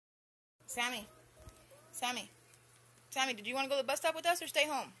Sammy. Sammy. Sammy, did you want to go to the bus stop with us or stay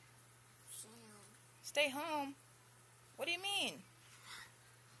home? Stay home? What do you mean?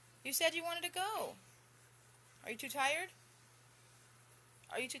 You said you wanted to go. Are you too tired?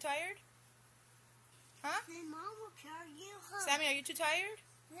 Are you too tired? Huh? Then Mom will carry you home. Sammy, are you too tired?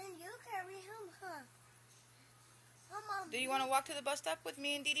 Then you carry him home. Mom, Do you want to walk to the bus stop with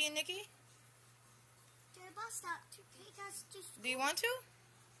me and Dee Dee and Nikki? to the bus stop to take us to school. Do you want to?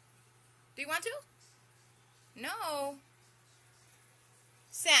 Do you want to? No.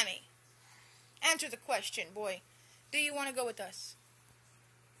 Sammy, answer the question, boy. Do you want to go with us?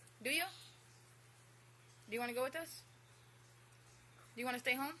 Do you? Do you want to go with us? Do you want to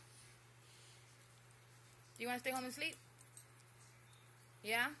stay home? Do you want to stay home and sleep?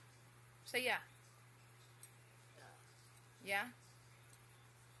 Yeah? Say yeah. Yeah?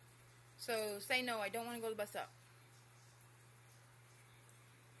 So say no, I don't want to go to the bus stop.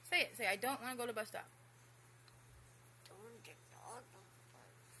 Say it. Say, I don't want to go to the bus stop.